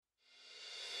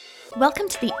Welcome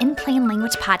to the In Plain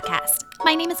Language podcast.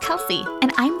 My name is Kelsey,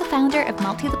 and I'm the founder of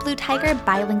Malti the Blue Tiger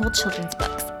bilingual children's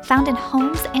books, found in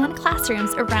homes and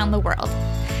classrooms around the world.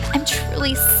 I'm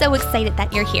truly so excited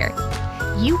that you're here.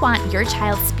 You want your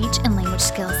child's speech and language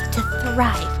skills to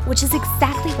thrive, which is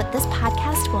exactly what this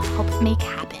podcast will help make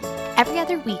happen. Every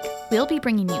other week, we'll be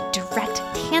bringing you direct,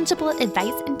 tangible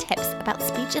advice and tips about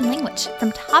speech and language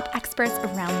from top experts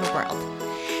around the world.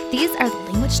 These are the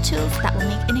language tools that will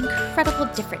make an incredible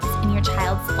difference in your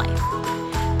child's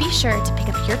life. Be sure to pick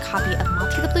up your copy of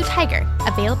Malti the Blue Tiger,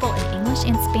 available in English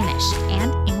and Spanish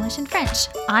and English and French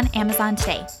on Amazon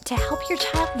today to help your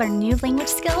child learn new language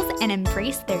skills and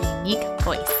embrace their unique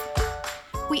voice.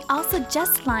 We also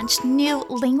just launched new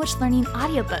language learning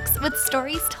audiobooks with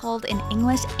stories told in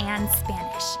English and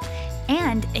Spanish,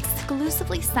 and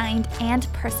exclusively signed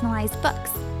and personalized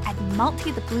books at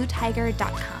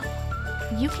maltithebluetiger.com.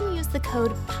 You can use the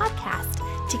code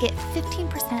PODCAST to get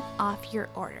 15% off your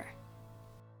order.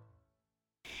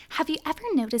 Have you ever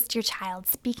noticed your child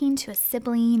speaking to a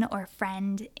sibling or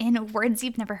friend in words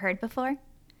you've never heard before?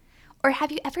 Or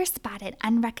have you ever spotted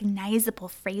unrecognizable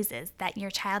phrases that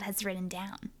your child has written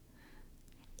down?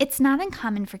 It's not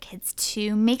uncommon for kids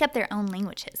to make up their own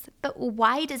languages, but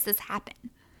why does this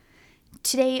happen?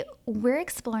 Today, we're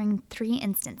exploring 3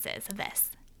 instances of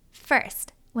this.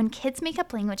 First, when kids make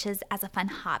up languages as a fun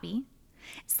hobby.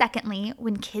 Secondly,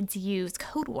 when kids use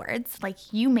code words,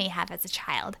 like you may have as a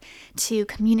child, to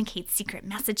communicate secret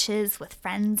messages with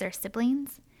friends or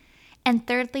siblings. And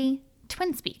thirdly,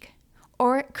 twin speak,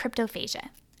 or cryptophagia,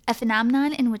 a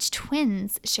phenomenon in which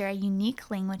twins share a unique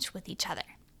language with each other.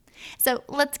 So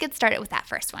let's get started with that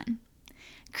first one.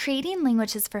 Creating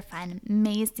languages for fun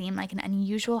may seem like an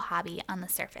unusual hobby on the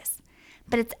surface,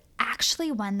 but it's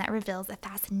actually one that reveals a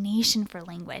fascination for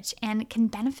language and can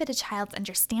benefit a child's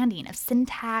understanding of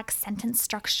syntax, sentence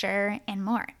structure, and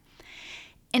more.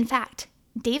 In fact,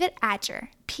 David Adger,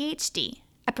 PhD,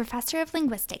 a professor of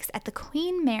linguistics at the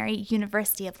Queen Mary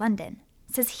University of London,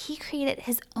 says he created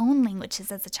his own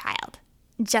languages as a child,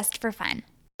 just for fun.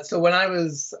 So when I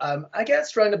was,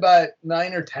 around about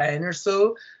 9 or 10 or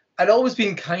so, I'd always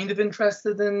been kind of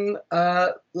interested in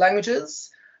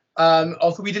languages.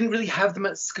 Although we didn't really have them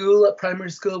at school, at primary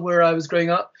school where I was growing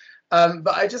up.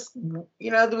 But I just, there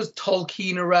was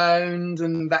Tolkien around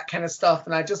and that kind of stuff,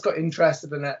 and I just got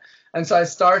interested in it. And so I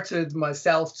started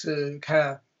myself to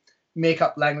kind of make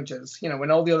up languages. When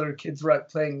all the other kids were out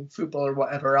playing football or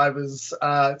whatever, I was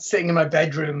sitting in my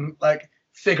bedroom, like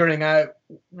figuring out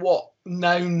what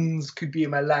nouns could be in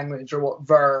my language or what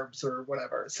verbs or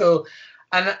whatever. So,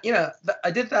 and,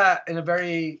 I did that in a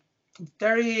very,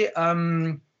 very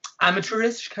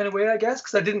amateurish kind of way, I guess,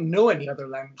 because I didn't know any other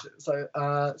languages. So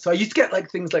I used to get like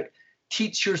things like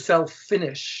Teach Yourself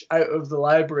Finnish out of the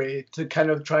library to kind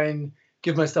of try and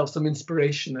give myself some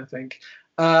inspiration, I think.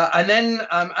 And then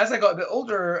as I got a bit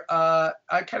older,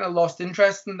 I kind of lost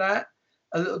interest in that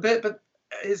a little bit. But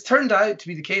it's turned out to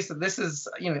be the case that this is,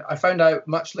 I found out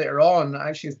much later on,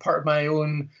 actually as part of my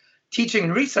own teaching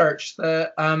and research,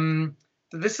 that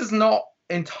this is not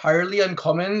entirely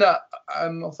uncommon. That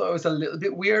although I was a little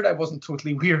bit weird, I wasn't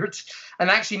totally weird, and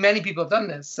actually many people have done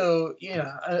this. So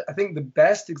I think the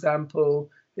best example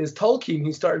is Tolkien,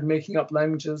 who started making up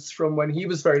languages from when he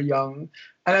was very young.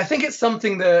 And I think it's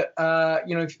something that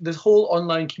there's whole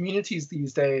online communities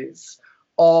these days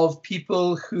of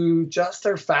people who just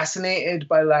are fascinated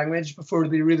by language before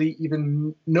they really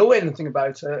even know anything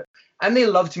about it, and they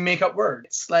love to make up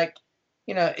words. Like,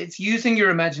 it's using your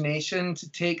imagination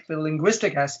to take the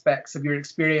linguistic aspects of your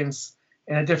experience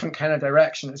in a different kind of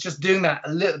direction. It's just doing that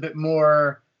a little bit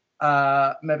more,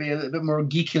 maybe a little bit more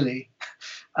geekily.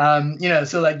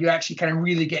 So like you actually kind of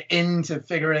really get into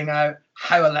figuring out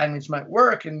how a language might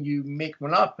work, and you make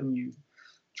one up and you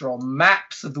draw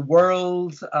maps of the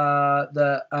world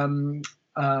that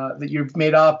you've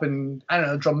made up, and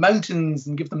draw mountains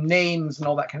and give them names and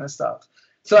all that kind of stuff.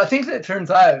 So I think that it turns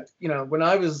out, when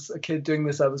I was a kid doing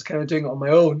this, I was kind of doing it on my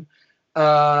own.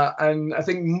 And I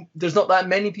think there's not that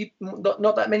many people,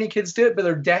 not that many kids do it, but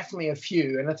there are definitely a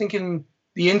few. And I think in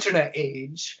the internet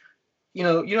age,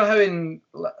 how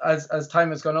as time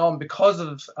has gone on, because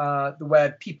of the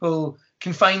web, people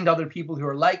can find other people who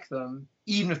are like them,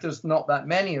 even if there's not that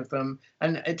many of them.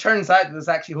 And it turns out that there's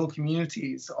actually whole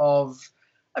communities of,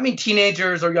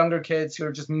 teenagers or younger kids who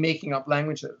are just making up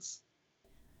languages.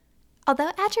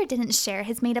 Although Adger didn't share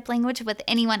his made-up language with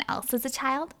anyone else as a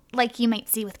child, like you might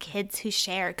see with kids who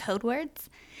share code words,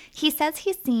 he says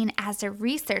he's seen as a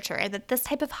researcher that this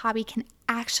type of hobby can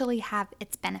actually have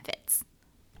its benefits.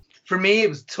 For me, it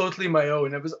was totally my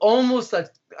own. It was almost like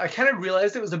I kind of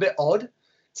realized it was a bit odd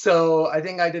So I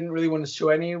think I didn't really want to show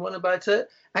anyone about it.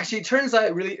 Actually, it turns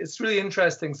out it's really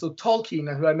interesting. So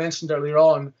Tolkien, who I mentioned earlier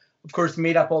on, of course,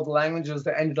 made up all the languages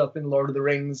that ended up in Lord of the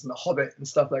Rings and The Hobbit and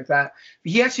stuff like that.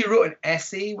 But he actually wrote an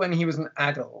essay when he was an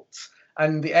adult,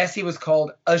 and the essay was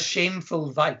called A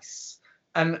Shameful Vice.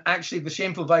 And actually, the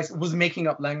shameful vice was making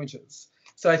up languages.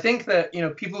 So I think that,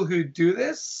 people who do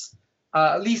this,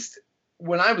 at least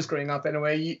when I was growing up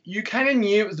anyway, you kind of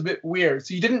knew it was a bit weird.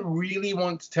 So you didn't really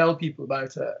want to tell people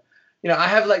about it. I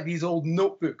have like these old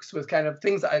notebooks with kind of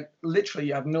things that I literally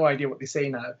have no idea what they say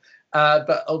now,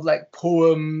 but of like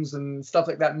poems and stuff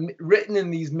like that written in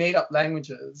these made up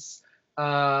languages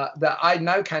that I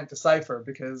now can't decipher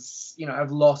because,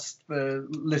 I've lost the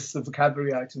lists of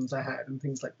vocabulary items I had and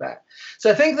things like that.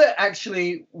 So I think that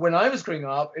actually when I was growing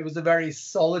up, it was a very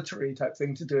solitary type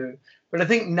thing to do. But I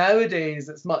think nowadays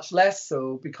it's much less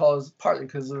so partly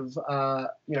because of,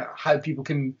 how people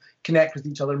can connect with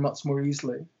each other much more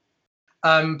easily.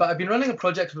 But I've been running a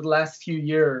project for the last few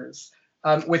years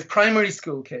with primary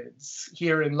school kids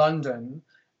here in London,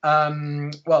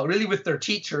 really with their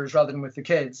teachers rather than with the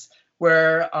kids,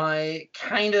 where I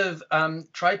kind of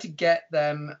try to get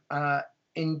them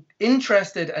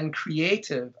interested and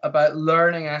creative about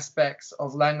learning aspects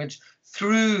of language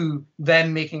through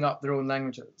them making up their own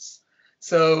languages.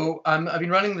 So I've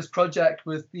been running this project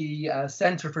with the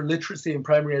Centre for Literacy and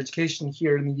Primary Education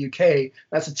here in the UK.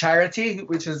 That's a charity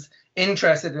which is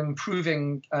interested in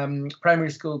improving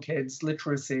primary school kids'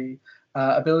 literacy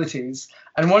abilities.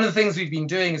 And one of the things we've been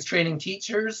doing is training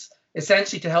teachers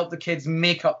essentially to help the kids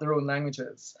make up their own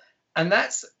languages. And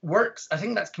that works. I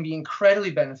think that can be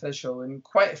incredibly beneficial in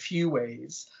quite a few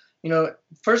ways.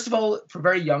 First of all, for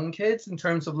very young kids in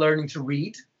terms of learning to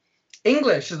read.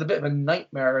 English is a bit of a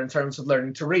nightmare in terms of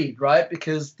learning to read, right?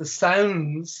 Because the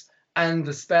sounds and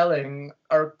the spelling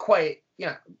are quite,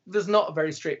 there's not a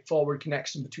very straightforward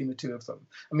connection between the two of them.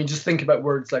 I mean, just think about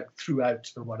words like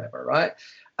throughout or whatever, right?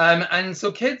 And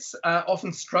so kids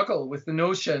often struggle with the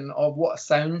notion of what a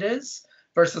sound is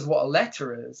versus what a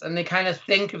letter is. And they kind of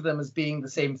think of them as being the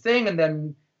same thing, and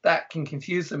then that can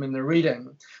confuse them in their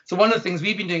reading. So one of the things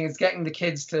we've been doing is getting the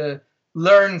kids to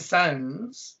learn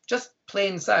sounds, just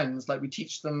plain sounds, like we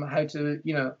teach them how to,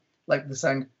 like the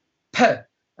sound p,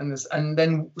 and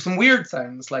then some weird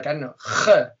sounds like, I don't know, ch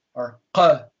or q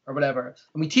or whatever.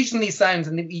 And we teach them these sounds,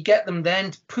 and we get them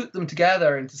then to put them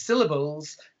together into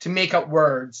syllables to make up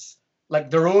words, like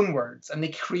their own words. And they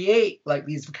create like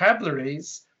these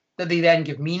vocabularies that they then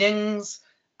give meanings.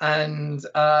 And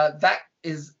that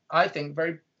is, I think,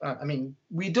 very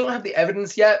we don't have the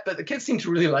evidence yet, but the kids seem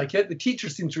to really like it. The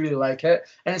teachers seem to really like it.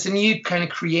 And it's a new kind of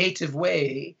creative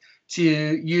way to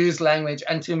use language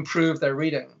and to improve their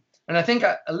reading. And I think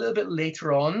a little bit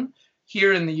later on,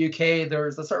 here in the UK,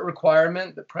 there's a sort of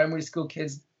requirement that primary school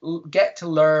kids get to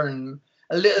learn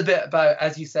a little bit about,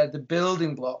 as you said, the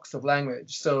building blocks of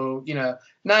language. So,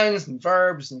 nouns and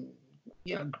verbs and,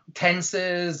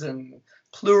 tenses and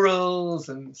plurals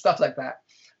and stuff like that.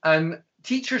 And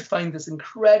teachers find this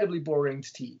incredibly boring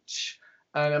to teach.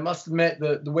 And I must admit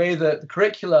that the way that the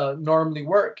curricula normally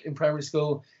work in primary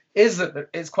school is that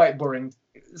it's quite boring.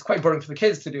 It's quite boring for the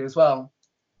kids to do as well.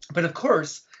 But of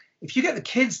course, if you get the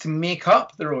kids to make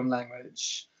up their own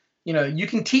language, you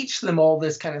can teach them all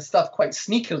this kind of stuff quite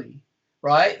sneakily,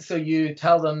 right? So you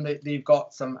tell them that they've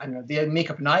got some, they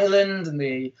make up an island and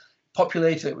they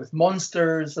populate it with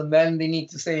monsters, and then they need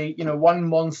to say, one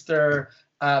monster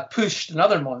pushed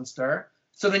another monster.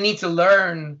 So they need to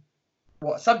learn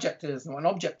what a subject is and what an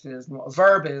object is and what a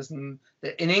verb is. And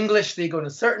in English, they go in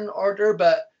a certain order,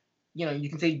 but, you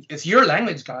can say, it's your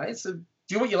language, guys, so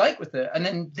do what you like with it. And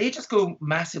then they just go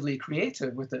massively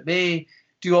creative with it. They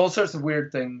do all sorts of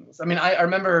weird things. I mean, I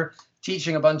remember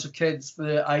teaching a bunch of kids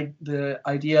the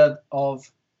idea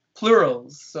of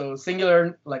plurals. So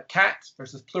singular, like cat,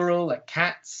 versus plural, like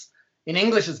cats. In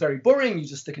English, it's very boring. You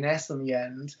just stick an S on the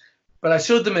end. But I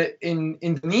showed them it in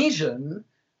Indonesian.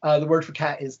 The word for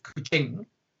cat is kucing.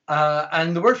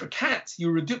 And the word for cats,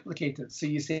 you reduplicate it. So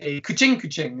you say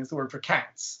kucing is the word for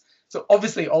cats. So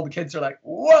obviously all the kids are like,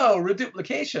 whoa,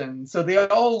 reduplication. So they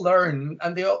all learn,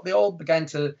 and they all began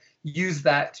to use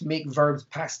that to make verbs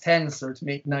past tense or to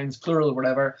make nouns plural or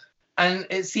whatever. And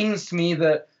it seems to me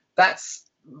that that's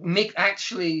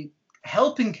actually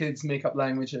helping kids make up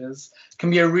languages can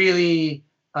be a really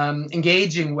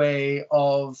engaging way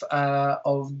of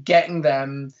getting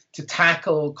them to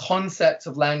tackle concepts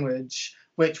of language,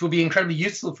 which will be incredibly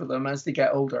useful for them as they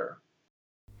get older.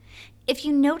 If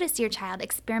you notice your child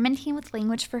experimenting with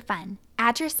language for fun,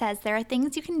 Adger says there are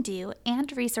things you can do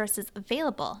and resources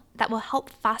available that will help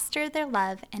foster their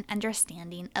love and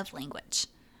understanding of language.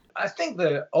 I think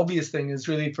the obvious thing is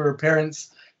really for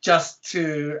parents just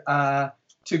to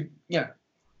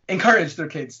encourage their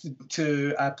kids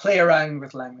to play around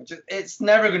with language. It's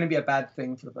never going to be a bad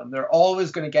thing for them. They're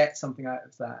always going to get something out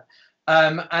of that.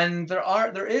 And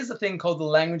there is a thing called the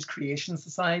Language Creation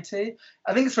Society.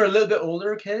 I think it's for a little bit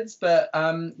older kids, but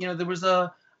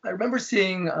I remember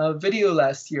seeing a video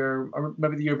last year, or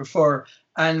maybe the year before,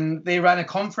 and they ran a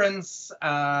conference,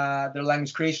 their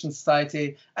Language Creation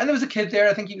Society, and there was a kid there,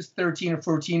 I think he was 13 or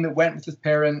 14, that went with his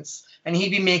parents, and he'd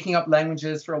been making up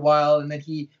languages for a while, and then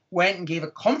he went and gave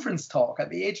a conference talk at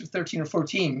the age of 13 or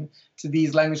 14 to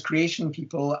these language creation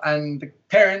people, and the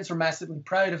parents were massively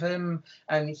proud of him,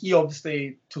 and he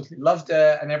obviously totally loved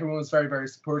it, and everyone was very, very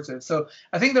supportive. So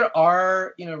I think there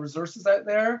are, resources out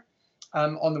there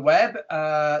on the web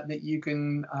that you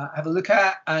can have a look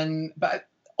at, but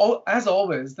as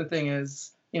always, the thing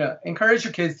is, encourage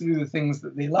your kids to do the things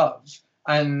that they love,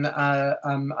 and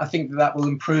I think that will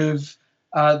improve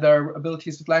their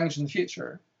abilities with language in the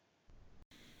future.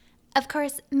 Of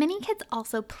course, many kids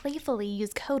also playfully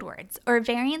use code words or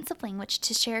variants of language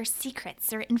to share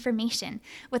secrets or information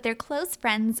with their close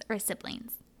friends or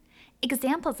siblings.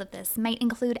 Examples of this might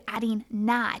include adding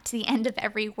 "na" to the end of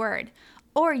every word,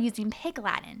 or using Pig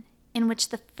Latin, in which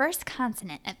the first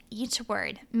consonant of each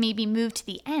word may be moved to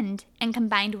the end and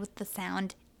combined with the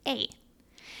sound A.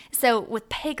 So with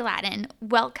Pig Latin,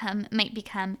 welcome might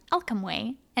become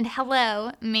elcomway, and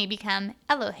hello may become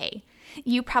elohe.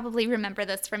 You probably remember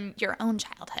this from your own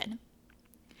childhood.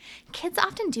 Kids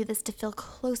often do this to feel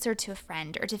closer to a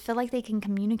friend or to feel like they can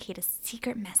communicate a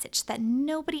secret message that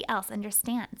nobody else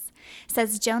understands,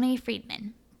 says Joan A.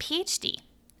 Friedman, PhD,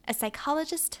 a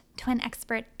psychologist, twin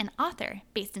expert, and author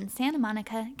based in Santa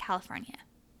Monica, California.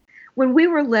 When we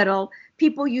were little,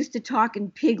 people used to talk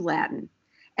in Pig Latin.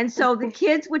 And so the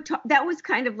kids would talk, that was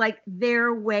kind of like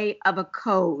their way of a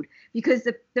code, because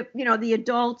the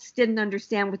adults didn't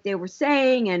understand what they were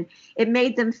saying, and it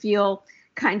made them feel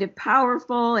kind of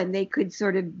powerful, and they could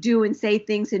sort of do and say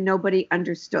things and nobody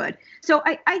understood. So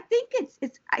I think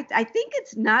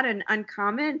it's not an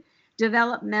uncommon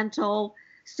developmental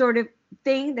sort of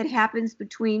thing that happens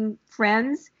between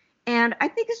friends. And I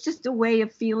think it's just a way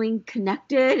of feeling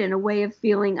connected, and a way of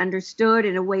feeling understood,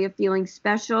 and a way of feeling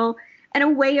special, and a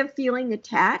way of feeling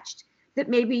attached, that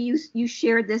maybe you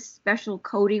share this special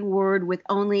coding word with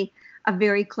only a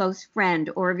very close friend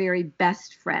or a very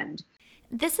best friend.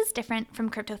 This is different from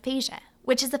cryptophagia,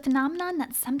 which is a phenomenon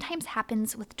that sometimes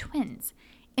happens with twins,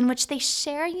 in which they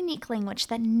share a unique language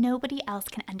that nobody else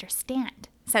can understand,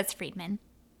 says Friedman.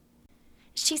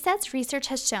 She says research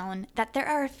has shown that there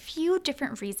are a few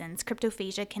different reasons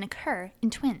cryptophagia can occur in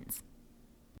twins.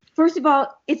 First of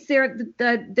all, it's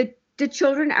the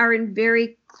children are in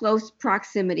very close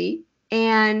proximity,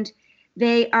 and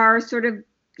they are sort of,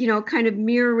 kind of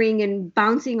mirroring and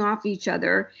bouncing off each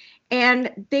other.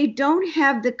 And they don't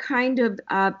have the kind of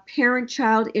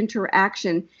parent-child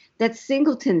interaction that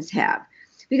singletons have,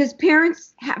 because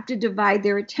parents have to divide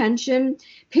their attention.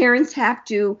 Parents have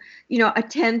to,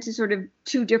 attend to sort of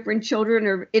two different children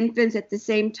or infants at the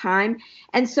same time.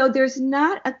 And so there's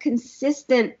not a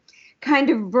consistent kind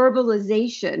of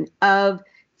verbalization of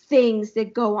things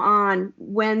that go on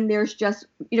when there's just,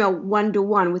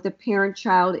 one-to-one with a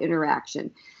parent-child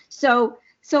interaction. So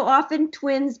often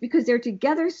twins, because they're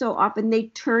together so often, they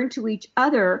turn to each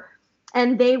other,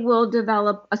 and they will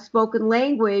develop a spoken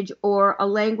language or a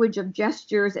language of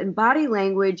gestures and body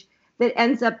language that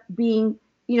ends up being,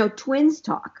 twins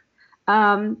talk.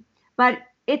 But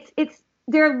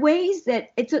there are ways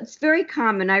that it's very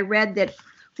common. I read that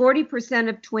 40%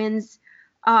 of twins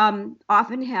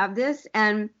often have this,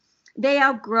 and they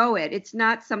outgrow it. It's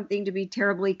not something to be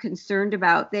terribly concerned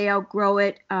about. They outgrow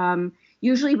it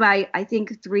usually by, I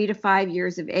think, 3 to 5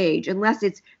 years of age, unless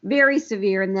it's very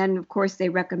severe. And then, of course, they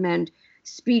recommend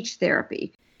speech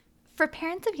therapy. For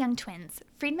parents of young twins,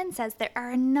 Friedman says there are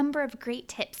a number of great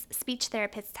tips speech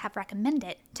therapists have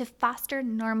recommended to foster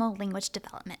normal language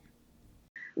development.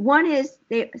 One is,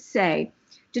 they say,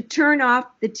 to turn off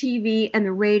the TV and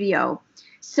the radio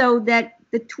so that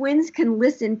the twins can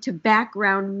listen to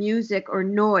background music or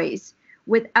noise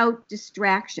without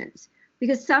distractions,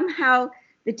 because somehow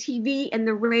the TV and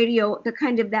the radio, the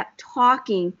kind of that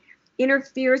talking,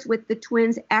 interferes with the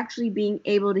twins actually being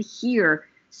able to hear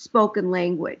spoken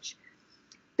language.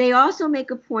 They also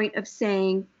make a point of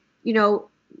saying,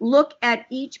 look at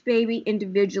each baby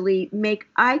individually, make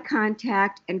eye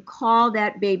contact, and call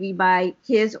that baby by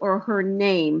his or her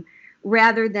name,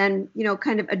 rather than,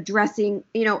 kind of addressing,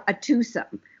 a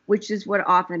twosome, which is what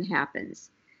often happens.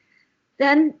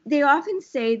 Then they often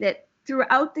say that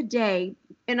throughout the day,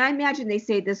 and I imagine they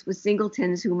say this with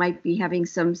singletons who might be having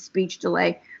some speech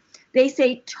delay. They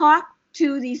say, talk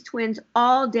to these twins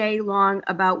all day long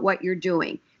about what you're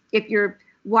doing. If you're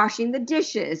washing the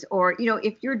dishes, or,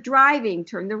 if you're driving,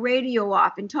 turn the radio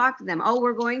off and talk to them. Oh,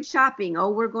 we're going shopping. Oh,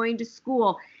 we're going to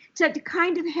school. To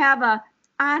kind of have a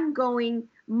ongoing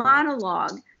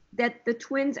monologue that the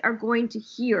twins are going to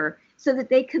hear, so that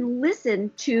they can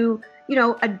listen to,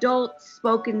 adult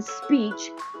spoken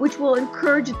speech, which will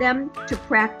encourage them to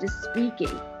practice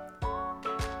speaking.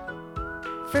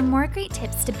 For more great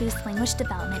tips to boost language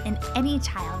development in any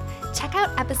child, check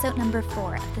out episode number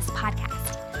 4 of this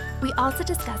podcast. We also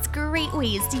discuss great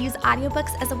ways to use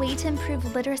audiobooks as a way to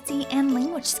improve literacy and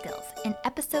language skills in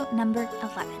episode number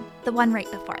 11, the one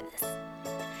right before this.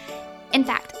 In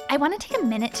fact, I want to take a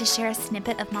minute to share a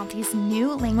snippet of Malti's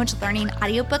new language learning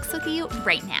audiobooks with you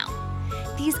right now.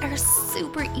 These are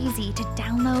super easy to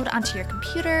download onto your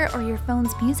computer or your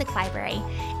phone's music library,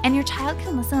 and your child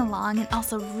can listen along and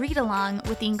also read along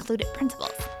with the included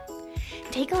principles.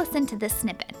 Take a listen to this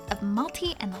snippet of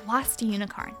Malti and the Lost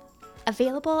Unicorn,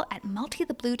 available at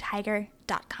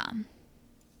maltithebluetiger.com.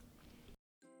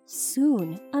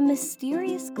 Soon, a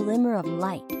mysterious glimmer of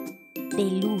light,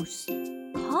 de luz,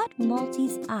 caught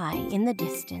Malti's eye in the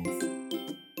distance.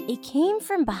 It came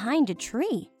from behind a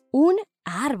tree, un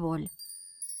árbol.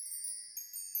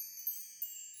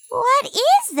 What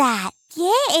is that?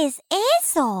 ¿Qué es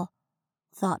eso?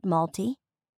 Thought Malti.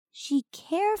 She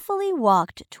carefully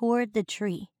walked toward the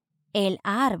tree, el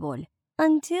árbol,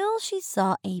 until she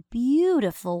saw a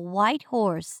beautiful white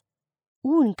horse,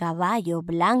 un caballo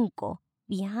blanco,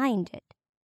 behind it.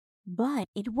 But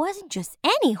it wasn't just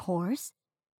any horse.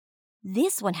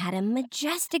 This one had a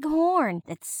majestic horn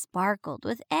that sparkled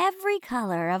with every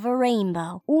color of a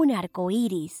rainbow, un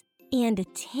arcoíris, and a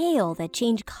tail that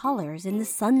changed colors in the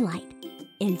sunlight,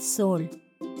 el sol.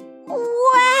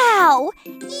 Wow!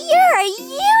 You're a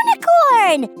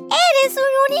unicorn! ¡Eres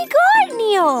un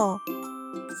unicornio!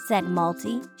 Said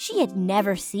Malti. She had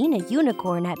never seen a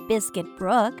unicorn at Biscuit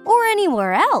Brook or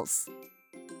anywhere else.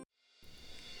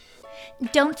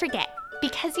 Don't forget,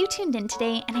 because you tuned in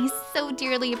today and I so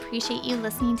dearly appreciate you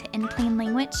listening to In Plain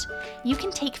Language, you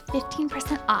can take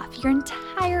 15% off your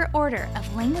entire order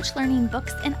of language learning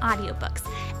books and audiobooks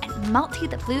at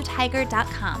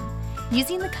maltithebluetiger.com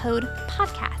using the code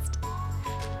PODCAST.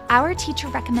 Our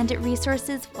teacher-recommended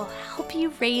resources will help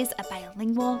you raise a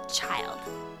bilingual child.